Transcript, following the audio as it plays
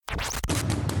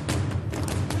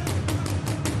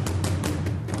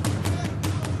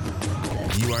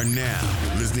are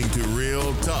now listening to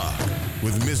Real Talk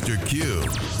with Mr. Q,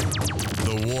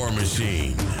 the War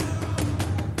Machine.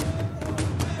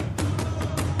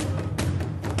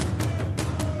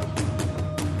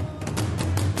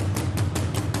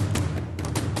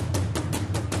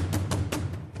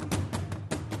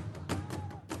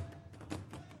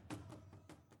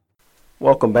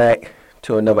 Welcome back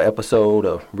to another episode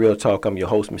of Real Talk. I'm your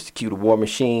host, Mr. Q, the War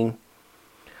Machine.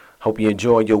 Hope you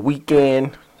enjoyed your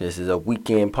weekend. This is a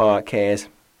weekend podcast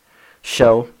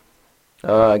show.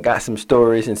 I got some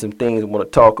stories and some things I want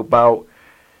to talk about,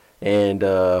 and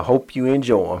hope you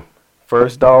enjoy them.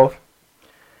 First off,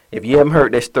 if you haven't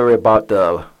heard that story about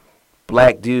the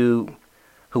black dude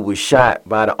who was shot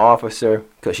by the officer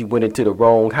because she went into the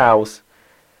wrong house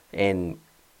and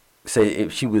said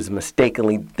if she was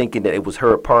mistakenly thinking that it was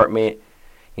her apartment,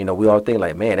 we all think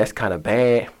like, man, that's kind of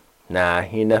bad. Nah,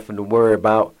 ain't nothing to worry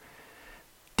about.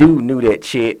 Dude knew that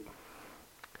chick.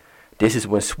 This is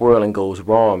when swirling goes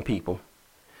wrong, people.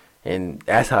 And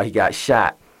that's how he got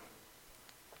shot.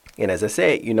 And as I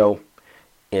said, in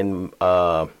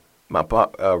my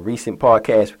recent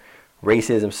podcast,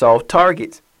 Racism Soft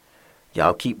Targets,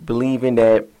 y'all keep believing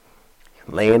that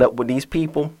laying up with these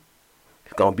people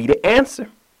is going to be the answer.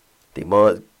 They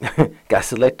must got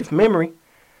selective memory.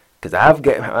 Because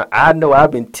I know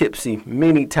I've been tipsy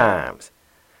many times.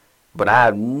 But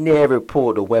I've never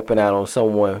pulled a weapon out on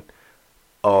someone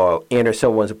or entered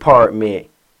someone's apartment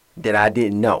that I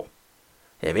didn't know.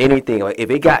 If anything, like if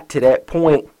it got to that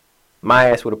point, my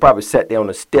ass would have probably sat there on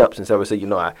the steps and said, I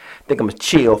think I'm going to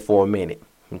chill for a minute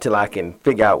until I can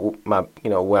figure out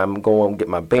where I'm going to get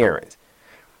my bearings.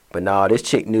 But no, this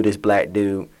chick knew this black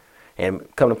dude,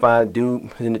 and come to find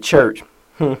dude was in the church.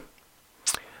 Bet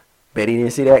he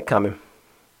didn't see that coming.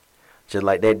 Just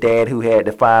like that dad who had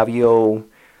the 5-year-old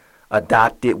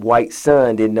adopted white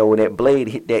son didn't know when that blade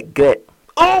hit that gut.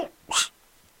 Oh,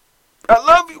 I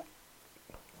love you.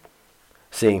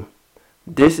 See,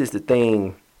 this is the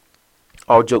thing,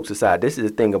 all jokes aside, this is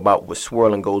the thing about what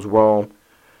swirling goes wrong.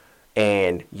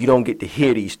 And you don't get to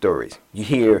hear these stories. You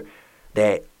hear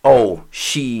that, oh,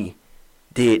 she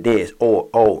did this, or,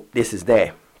 oh, this is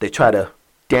that. They try to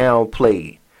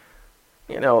downplay.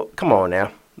 Come on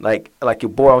now. Like your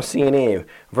boy on CNN,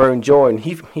 Vern Jordan,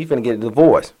 he finna get a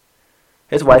divorce.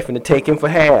 His wife finna take him for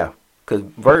half, because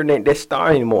Vern ain't that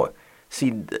star anymore.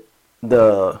 See,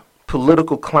 the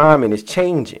political climate is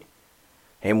changing,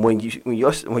 and when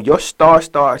your star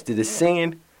starts to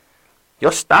descend,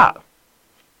 you'll stop.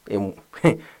 And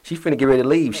she finna get ready to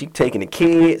leave. She taking the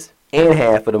kids and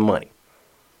half of the money.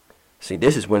 See,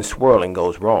 this is when swirling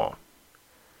goes wrong.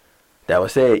 That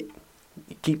was said.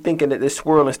 You keep thinking that this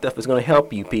swirling stuff is gonna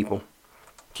help you, people.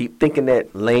 Keep thinking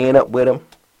that laying up with them,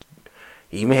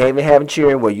 even having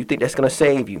children, well, you think that's going to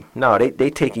save you. No, they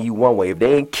taking you one way. If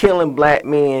they ain't killing black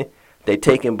men, they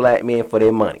taking black men for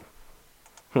their money.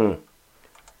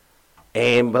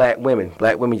 And black women.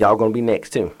 Black women, y'all going to be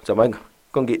next, too. So I'm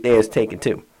going to get theirs taken,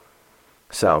 too.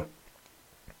 So,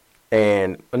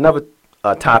 and another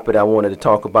topic I wanted to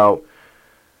talk about,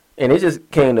 and it just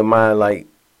came to mind like,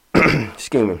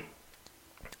 excuse me,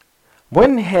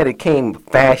 when had it came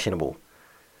fashionable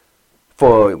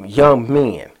for young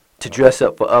men to dress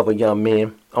up for other young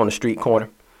men on the street corner?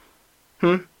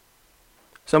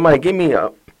 Somebody give me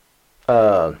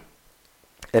an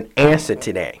answer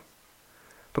to that.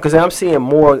 Because I'm seeing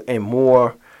more and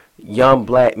more young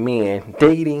black men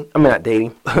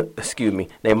excuse me,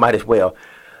 they might as well,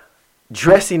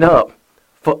 dressing up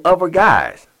for other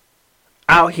guys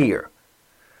out here.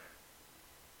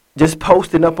 Just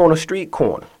posting up on a street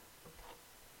corner.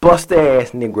 Bust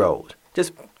ass Negroes.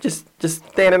 Just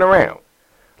standing around.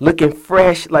 Looking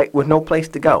fresh, like with no place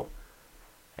to go.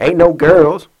 Ain't no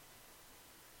girls.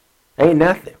 Ain't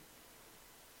nothing.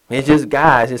 It's just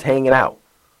guys just hanging out.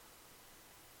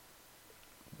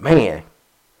 Man.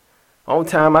 On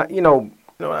time,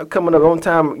 coming up on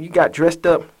time, you got dressed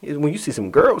up. Is when you see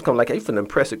some girls come, like, you finna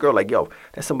impress a girl, like, yo,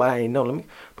 that's somebody I ain't know. Let me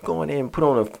go in there and put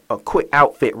on a quick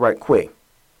outfit right quick.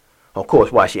 Of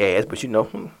course, wash your ass, but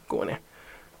go in there.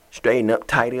 Straighten up,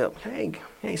 tidy up.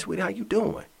 Hey, sweetie, how you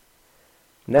doing?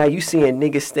 Now you seeing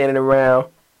niggas standing around,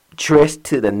 dressed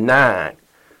to the nine,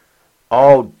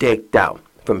 all decked out,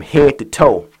 from head to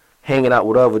toe, hanging out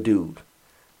with other dudes.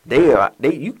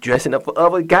 You dressing up for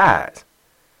other guys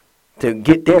to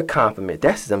get their compliment.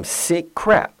 That's some sick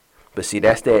crap. But see,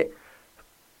 that's that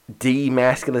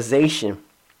demasculization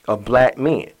of black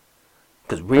men.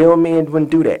 Because real men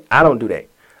wouldn't do that. I don't do that.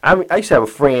 I used to have a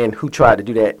friend who tried to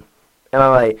do that.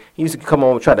 And he used to come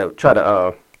on and try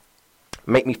to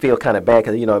make me feel kind of bad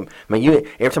because,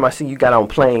 every time I see you got on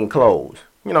plain clothes,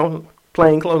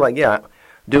 like, yeah,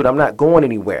 Dude, I'm not going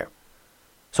anywhere.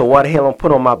 So why the hell I'm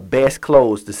put on my best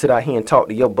clothes to sit out here and talk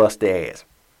to your busted ass?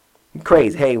 You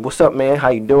crazy. Hey, what's up, man? How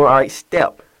you doing? All right,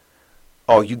 step.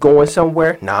 Oh, you going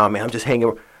somewhere? Nah, man, I'm just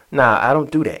hanging. Nah, I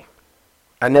don't do that.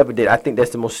 I never did. I think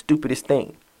that's the most stupidest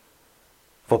thing.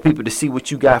 For people to see what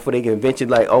you got for they can eventually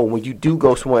like, oh, when you do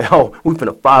go somewhere, oh, we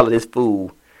finna follow this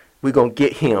fool. We're going to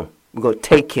get him. We're going to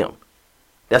take him.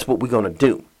 That's what we're going to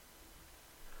do.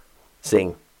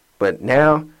 See? But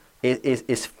now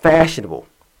it's fashionable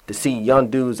to see young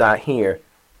dudes out here,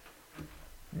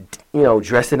 you know,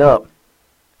 dressing up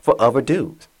for other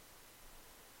dudes.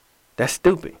 That's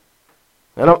stupid.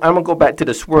 I'm going to go back to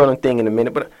the swirling thing in a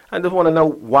minute, but I just want to know,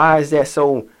 why is that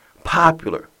so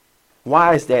popular?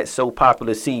 Why is that so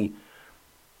popular to see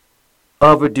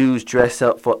other dudes dress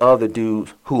up for other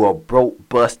dudes who are broke,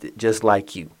 busted, just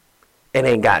like you, and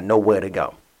ain't got nowhere to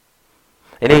go?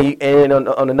 And then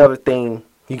on another thing,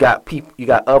 you got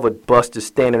other busters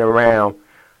standing around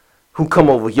who come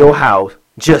over your house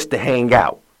just to hang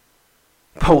out,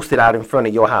 posted out in front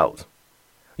of your house,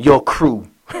 your crew,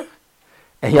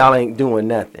 and y'all ain't doing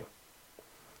nothing.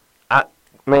 I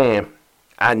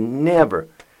never,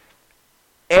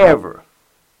 ever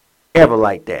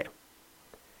like that.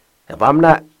 If I'm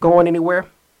not going anywhere,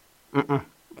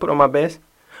 put on my best.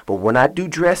 But when I do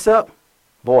dress up,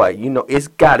 boy, you know, it's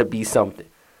got to be something.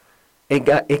 It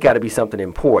got to be something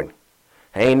important.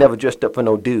 I ain't never dressed up for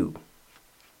no dude.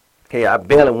 Hey, I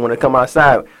barely want to come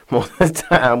outside most of the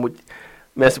time.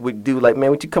 Messing with dude like, man,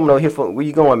 what you coming over here for? Where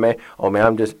you going, man? Oh, man,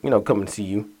 I'm just, coming to see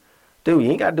you. Dude, you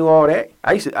ain't got to do all that.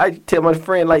 I tell my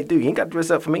friend, like, dude, you ain't got to dress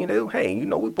up for me, dude. Hey,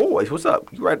 we boys. What's up?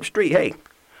 You right up the street. Hey.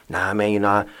 Nah, man,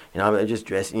 I'm just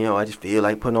dressing, I just feel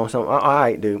like putting on something. All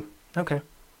right, dude. Okay.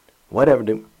 Whatever,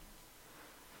 dude.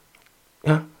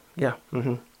 Yeah.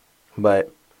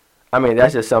 But, I mean,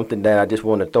 that's just something that I just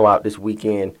want to throw out this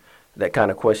weekend. That kind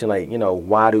of question, like,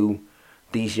 why do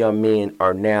these young men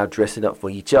are now dressing up for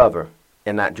each other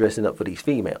and not dressing up for these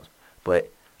females?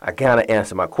 But I kind of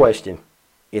answer my question.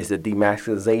 It's the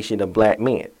demasculization of black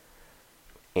men.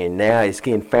 And now it's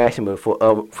getting fashionable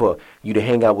for you to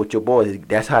hang out with your boys.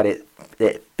 That's how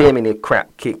that feminine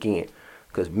crap kick in.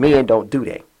 Because men don't do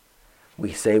that.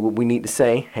 We say what we need to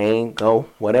say, hang, go,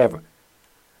 whatever.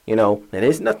 And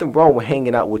there's nothing wrong with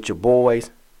hanging out with your boys.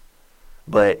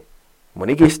 But when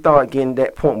it start getting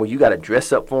that point where you got to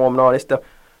dress up for them and all this stuff,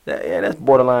 that's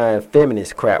borderline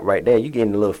feminist crap right there. You're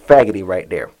getting a little faggoty right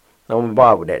there. I don't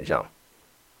bother with that junk.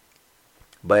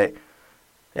 But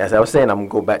as I was saying, I'm going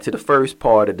to go back to the first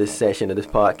part of this session of this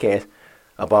podcast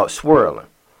about swirling.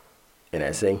 And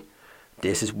I say,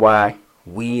 this is why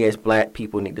we as black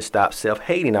people need to stop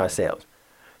self-hating ourselves.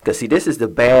 Because, see, this is the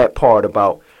bad part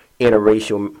about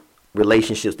interracial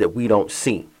relationships that we don't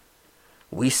see.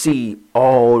 We see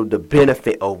all the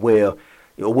benefit of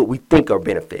what we think are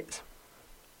benefits.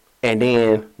 And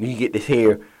then you get this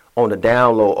here on the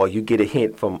down low, or you get a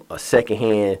hint from a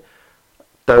secondhand,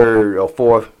 third or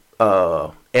fourth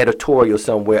editorial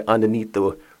somewhere underneath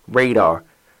the radar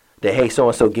that, hey,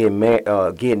 so-and-so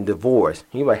getting divorced.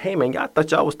 You're like, hey, man, y'all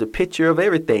thought y'all was the picture of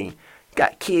everything.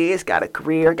 Got kids, got a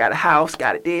career, got a house,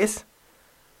 got this.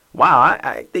 Wow,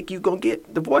 I think you're going to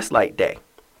get divorced like that.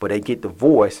 But they get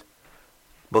divorced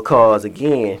because,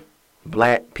 again,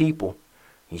 black people,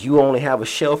 you only have a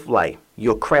shelf life.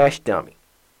 You're a crash dummy.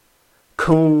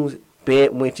 Coons,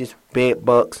 bed wenches, bed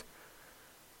bucks.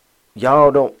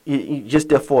 Y'all don't, you're just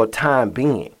there for a time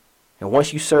being. And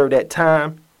once you serve that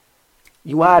time,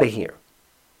 you out of here.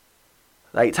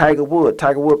 Like Tiger Woods.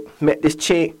 Tiger Woods met this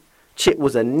chick. Chick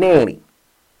was a nanny.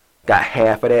 Got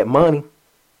half of that money.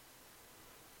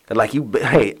 Like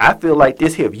hey, I feel like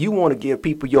this here. If you want to give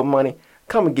people your money,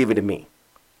 come and give it to me.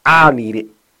 I'll need it.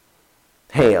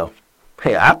 Hell,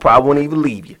 I probably won't even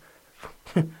leave you.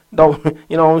 Don't,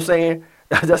 you know what I'm saying?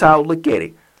 That's how I look at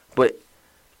it. But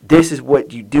this is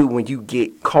what you do when you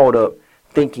get caught up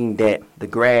thinking that the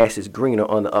grass is greener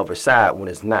on the other side when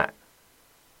it's not.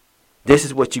 This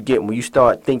is what you get when you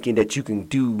start thinking that you can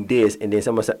do this, and then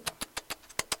someone says,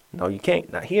 no, you can't.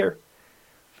 Not here.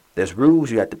 There's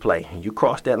rules you have to play. And you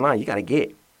cross that line, you got to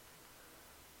get.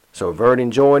 So Vernon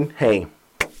Jordan, hey,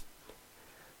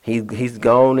 he's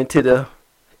gone into the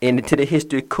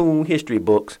coon history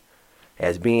books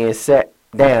as being sat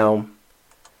down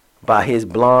by his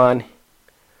blonde,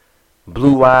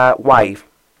 blue-eyed wife.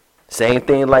 Same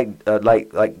thing like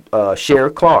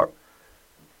Sheriff Clark.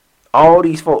 All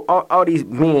these folk, all these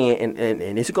men,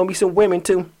 and it's gonna be some women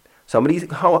too. Some of these,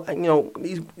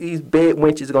 these bed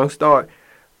wenches are gonna start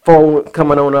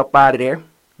coming on up out of there.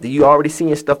 You already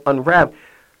seeing stuff unwrap.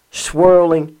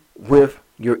 Swirling with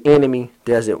your enemy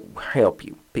doesn't help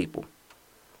you, people.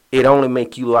 it only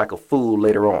make you like a fool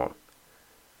later on.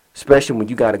 Especially when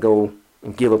you got to go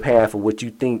and give up half of what you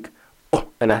think,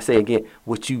 and I say again,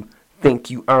 what you think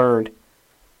you earned,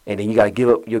 and then you got to give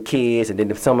up your kids, and then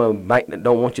if some of them might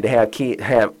don't want you to have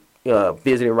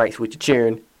visiting rights with your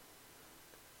children.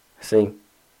 See,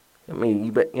 I mean,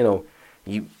 you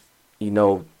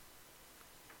know,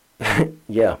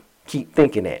 yeah, keep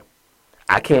thinking that.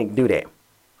 I can't do that.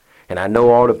 And I know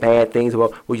all the bad things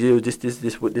about, well, you do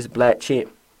this with this black chick.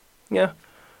 Yeah.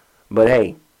 But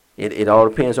hey, it all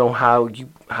depends on how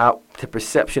the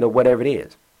perception of whatever it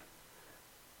is.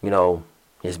 You know,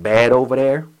 it's bad over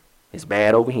there, it's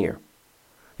bad over here.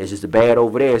 It's just the bad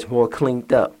over there is more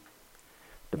cleaned up.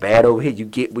 The bad over here, you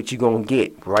get what you're going to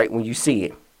get right when you see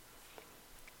it.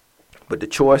 But the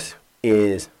choice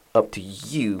is up to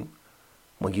you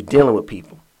when you're dealing with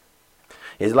people.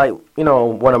 It's like,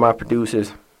 one of my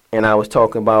producers, and I was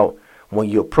talking about when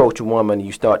you approach a woman and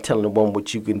you start telling the woman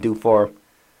what you can do for her.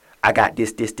 I got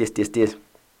this.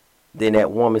 Then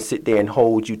that woman sit there and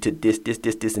hold you to this,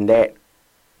 and that.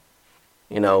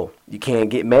 You can't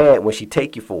get mad when she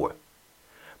take you for it.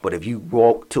 But if you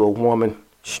walk to a woman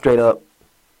straight up,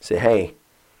 say, hey,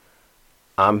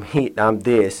 I'm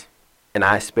this, and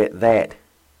I expect that.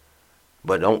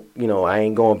 But I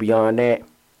ain't going beyond that.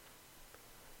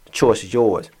 The choice is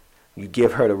yours. You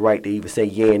give her the right to even say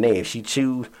yeah and nay. If she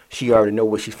choose, she already know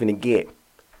what she's finna get.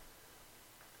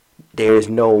 There's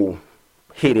no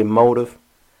hidden motive.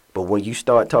 But when you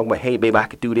start talking about, hey, baby, I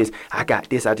could do this. I got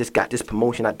this. I just got this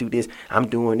promotion. I do this. I'm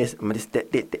doing this. I'm this,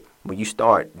 that. When you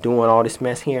start doing all this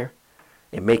mess here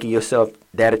and making yourself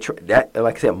that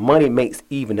like I said, money makes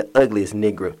even the ugliest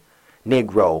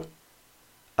Negro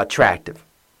attractive.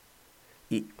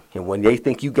 And when they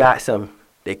think you got something,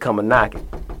 they come a knocking.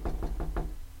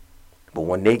 But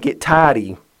when they get tired of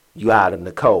you, you out in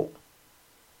the cold.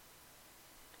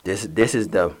 This is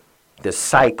the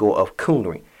cycle of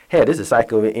coonery. Hell, this is a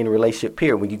cycle in a relationship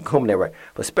period when you come there, right?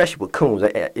 But especially with coons,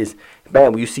 it's bad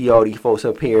when you see all these folks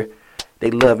up here, they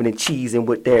loving and cheesing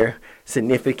with their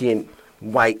significant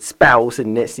white spouse,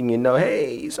 and next thing you know,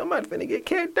 hey, somebody finna get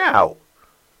kicked out.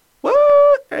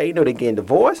 What? Hey, they getting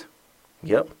divorced?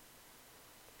 Yep.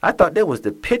 I thought that was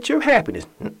the picture of happiness.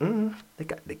 They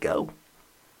got to go.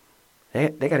 They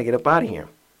got to get up out of here.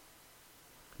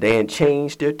 They ain't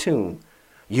changed their tune.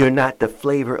 You're not the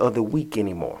flavor of the week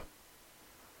anymore.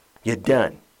 You're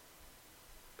done.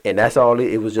 And that's all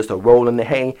it was, just a roll in the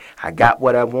hay. I got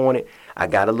what I wanted. I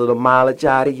got a little mileage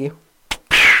out of you.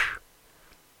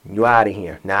 You out of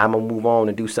here. Now I'm going to move on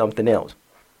and do something else.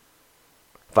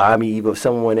 Find me either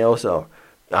someone else, or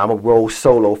I'm going to roll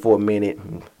solo for a minute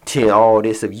until all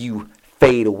this of you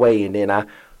fade away, and then I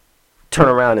turn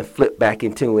around and flip back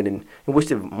into it, and which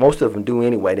most of them do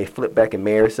anyway. They flip back and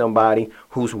marry somebody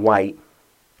who's white,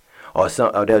 or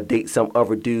they'll date some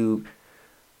other dude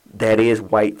that is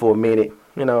white for a minute,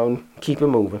 and keep it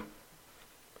moving.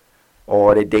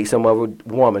 Or they date some other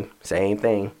woman, same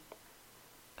thing.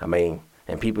 I mean,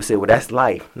 and people say, well, that's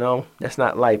life. No, that's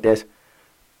not life.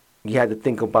 You have to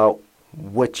think about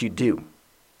what you do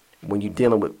when you're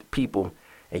dealing with people,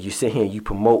 and you sit here and you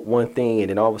promote one thing, and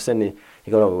then all of a sudden,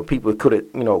 people could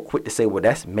have, quit to say, well,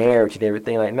 that's marriage and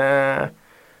everything. Like, nah.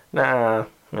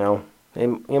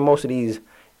 And most of these,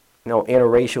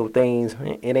 interracial things,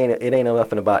 it ain't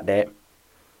nothing about that.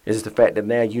 It's just the fact that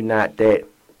now you're not that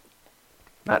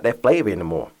flavor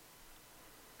anymore.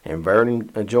 And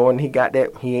Vernon Jordan, he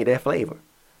ain't that flavor.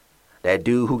 That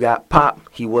dude who got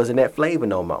popped, he wasn't that flavor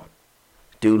no more.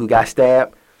 Dude who got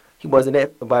stabbed, he wasn't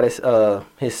that about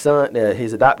his son,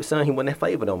 his adopted son, he wasn't that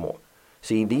flavor no more.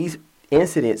 See, these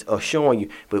incidents are showing you,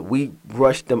 but we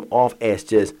brush them off as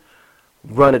just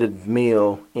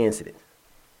run-of-the-mill incidents.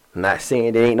 I'm not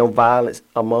saying there ain't no violence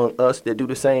among us that do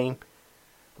the same,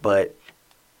 but,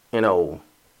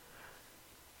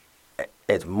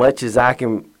 as much as I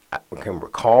can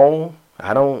recall,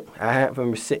 I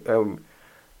haven't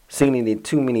seen any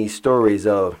too many stories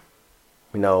of,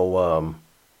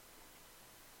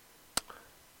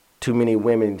 too many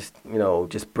women,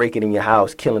 just breaking in your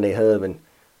house, killing their husband,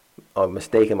 or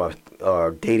mistaking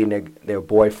or dating their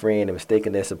boyfriend and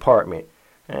mistaking this apartment.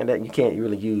 And that you can't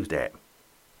really use that.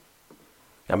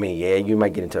 I mean, yeah, you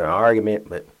might get into an argument,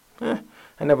 but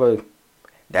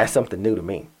that's something new to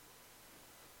me.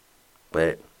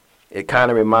 But it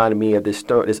kind of reminded me of this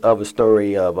other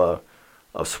story of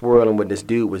swirling with this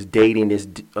dude was dating this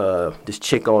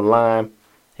chick online,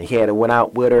 and he went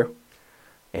out with her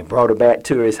and brought her back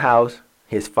to his house.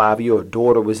 His 5-year-old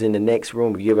daughter was in the next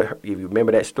room. If you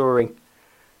remember that story,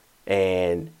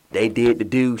 and they did the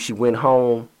do. She went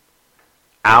home.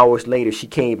 Hours later, she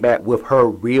came back with her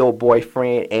real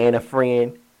boyfriend and a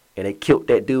friend, and they killed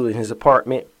that dude in his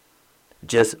apartment,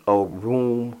 just a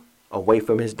room away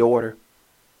from his daughter.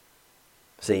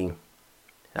 See,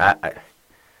 like I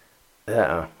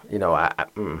said,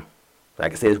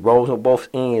 it's rolls on both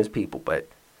ends, people. But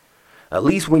at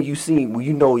least when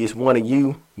you know it's one of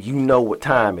you, you know what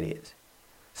time it is.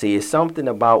 See, it's something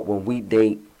about when we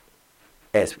date,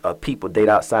 as people date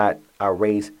outside our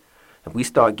race, and we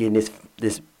start getting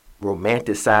this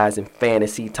romanticized and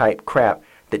fantasy type crap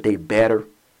that they better.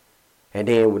 And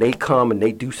then when they come and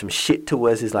they do some shit to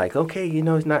us, it's like, okay,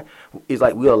 it's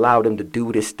like we allow them to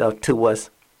do this stuff to us.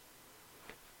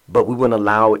 But we wouldn't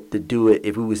allow it to do it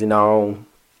if we was in our own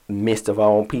midst of our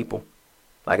own people.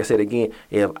 Like I said again,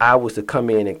 if I was to come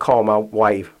in and call my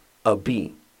wife a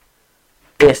B,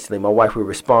 instantly my wife would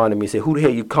respond to me and say, who the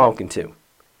hell you talking to?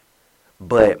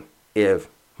 But if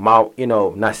not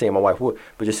saying my wife would,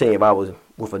 but just saying if I was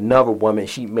with another woman,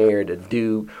 she married a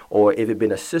dude, or if it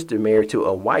been a sister married to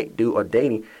a white dude or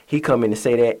dating, he come in and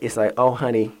say that, it's like, oh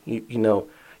honey, you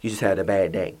just had a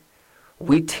bad day.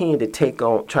 We tend to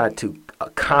try to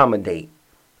accommodate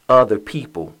other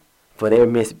people for their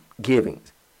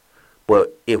misgivings.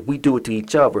 But if we do it to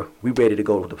each other, we ready to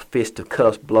go to the fist to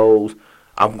cuss blows.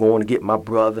 I'm going to get my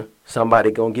brother. Somebody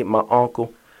going to get my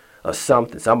uncle or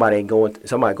something. Somebody going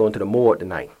to the morgue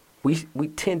tonight. We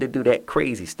tend to do that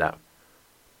crazy stuff.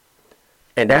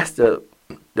 And that's the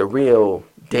real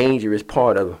dangerous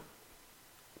part of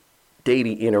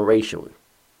dating interracially.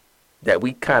 That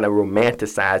we kind of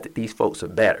romanticize that these folks are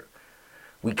better.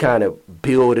 We kind of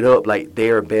build it up like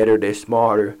they're better, they're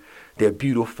smarter, they're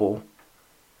beautiful.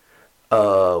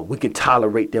 We can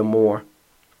tolerate them more.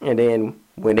 And then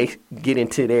when they get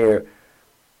into their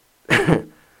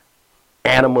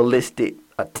animalistic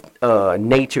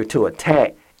nature to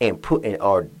attack and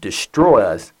or destroy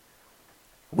us,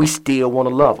 we still want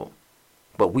to love them.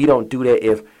 But we don't do that.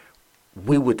 If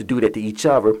we were to do that to each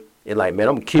other, it's like, man,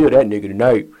 I'm going to kill that nigga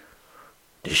tonight.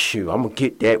 Shoot, I'm going to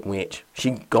get that wench.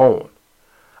 She gone.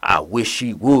 I wish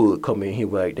she would come in here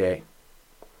like that.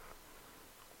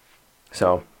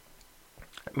 So,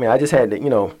 I mean, I just had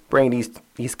to, bring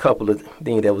these couple of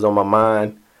things that was on my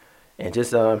mind. And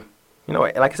just, like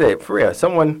I said, for real,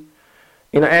 someone,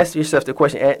 ask yourself the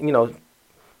question,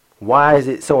 why is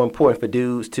it so important for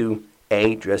dudes to,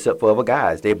 A, dress up for other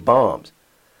guys? They're bums.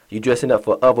 You dressing up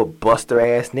for other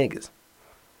buster-ass niggas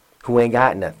who ain't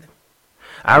got nothing.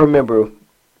 I remember,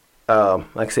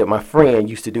 like I said, my friend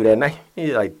used to do that. And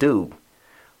he's like, dude,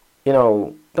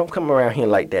 don't come around here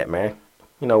like that, man.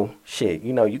 Shit,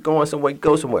 you going somewhere, you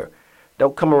go somewhere.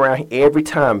 Don't come around here every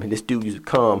time this dude used to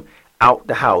come out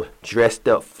the house dressed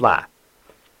up fly.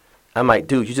 I'm like,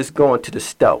 dude, you're just going to the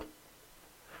store.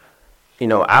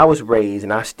 I was raised,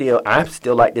 and I'm still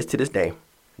like this to this day,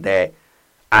 that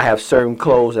I have certain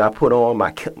clothes that I put on,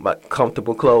 my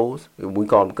comfortable clothes. We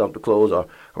call them comfortable clothes, or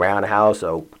around the house,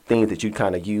 or things that you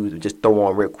kind of use or just throw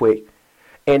on real quick.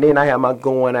 And then I have my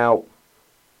going out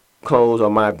clothes, or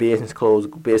my business clothes,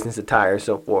 business attire, and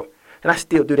so forth. And I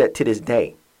still do that to this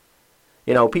day.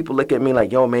 People look at me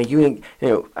like, yo, man, you ain't,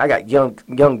 I got young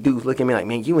dudes looking at me like,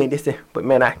 man, you ain't this. But,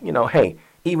 man, hey,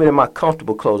 even in my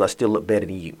comfortable clothes, I still look better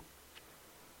than you.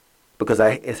 Because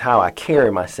it's how I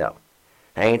carry myself.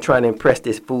 I ain't trying to impress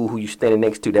this fool who you standing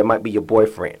next to. That might be your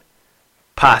boyfriend.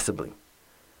 Possibly.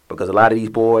 Because a lot of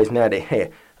these boys now, they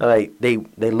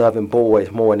loving boys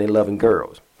more than they loving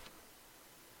girls.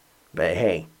 But,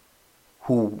 hey,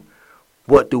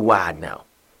 what do I know?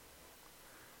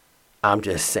 I'm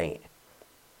just saying.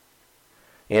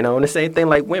 And the same thing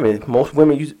like women. Most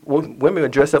women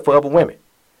women dress up for other women.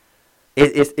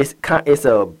 It's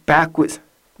a backwards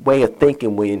way of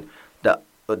thinking when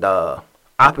the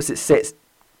opposite sex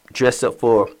dress up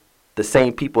for the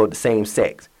same people of the same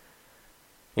sex.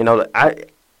 I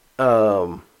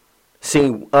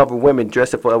seen other women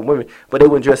dress up for other women, but they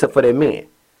wouldn't dress up for their men.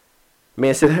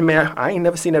 Men said, hey, man, I ain't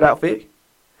never seen that outfit.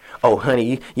 Oh,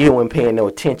 honey, you weren't paying no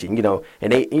attention,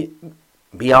 and they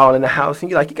be all in the house, and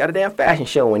you got a damn fashion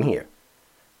show in here.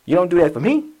 You don't do that for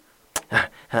me.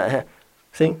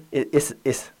 See,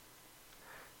 it's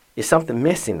something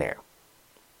missing there.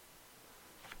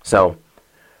 So,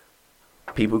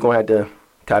 people going to have to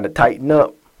kind of tighten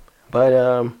up. But,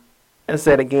 as I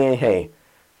said again, hey,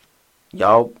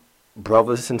 y'all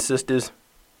brothers and sisters,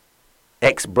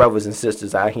 ex-brothers and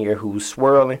sisters out here who's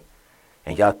swirling,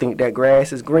 and y'all think that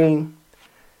grass is green,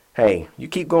 hey, you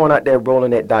keep going out there rolling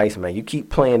that dice, man. You keep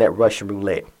playing that Russian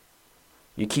roulette.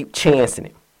 You keep chancing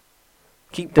it.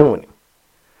 Keep doing it.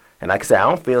 And like I said, I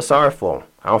don't feel sorry for them.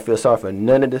 I don't feel sorry for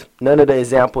none of the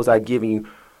examples I've given you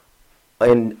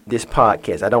in this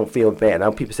podcast. I don't feel bad. I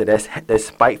know people say that's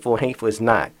spiteful, hateful. It's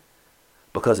not.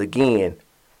 Because again,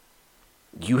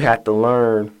 you have to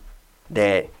learn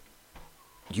that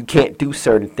you can't do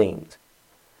certain things.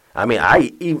 I mean,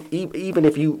 even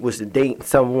if you was to date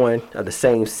someone of the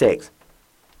same sex,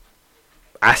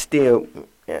 I still,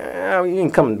 you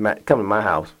can come to my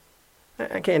house.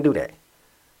 I can't do that.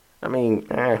 I mean,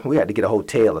 we had to get a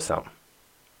hotel or something.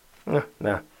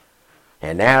 Nah.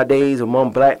 And nowadays,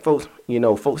 among black folks,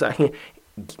 folks out here,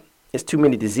 it's too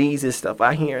many diseases stuff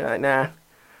out here right now.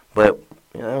 But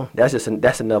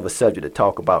that's another subject to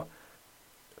talk about.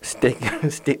 Stick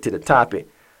to the topic.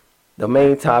 The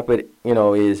main topic,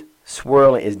 is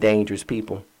swirling is dangerous,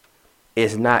 people.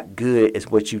 It's not good as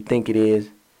what you think it is.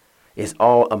 It's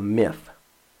all a myth.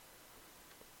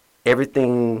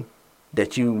 Everything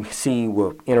that you see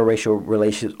with interracial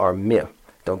relationships are myth.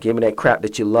 Don't give me that crap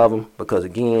that you love them, because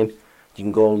again, you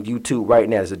can go on YouTube right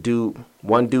now. There's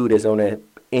one dude that's on an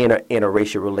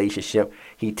interracial relationship.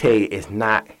 He tell you it's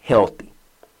not healthy.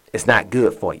 It's not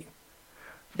good for you.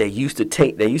 They used to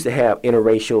have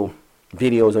interracial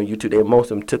videos on YouTube.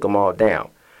 Most of them took them all down.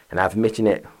 And I've mentioned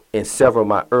it in several of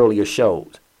my earlier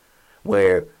shows,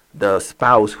 where the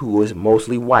spouse, who is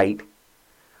mostly white,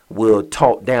 will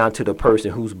talk down to the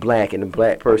person who's black, and the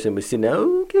black person was sitting there,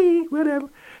 okay, whatever.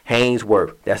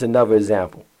 Hainsworth, that's another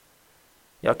example.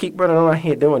 Y'all keep running around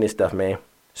here doing this stuff, man.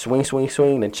 Swing, swing,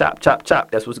 swing, and chop, chop,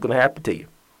 chop. That's what's going to happen to you.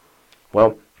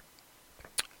 Well,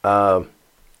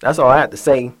 that's all I have to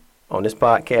say on this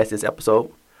podcast, this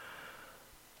episode.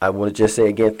 I want to just say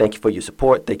again, thank you for your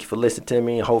support. Thank you for listening to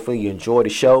me. Hopefully you enjoy the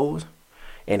shows.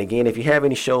 And again, if you have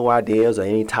any show ideas or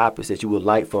any topics that you would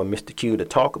like for Mr. Q to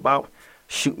talk about,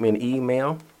 shoot me an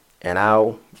email, and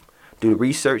I'll do the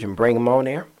research and bring them on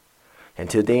there.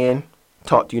 Until then,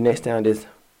 talk to you next time. This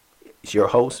is your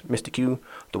host, Mr. Q,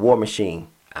 the War Machine.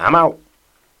 I'm out.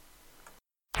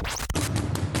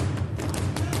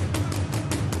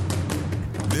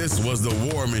 This was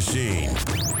the War Machine.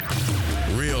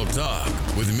 Real talk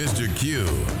with Mr. Q.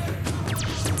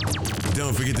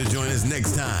 Don't forget to join us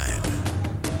next time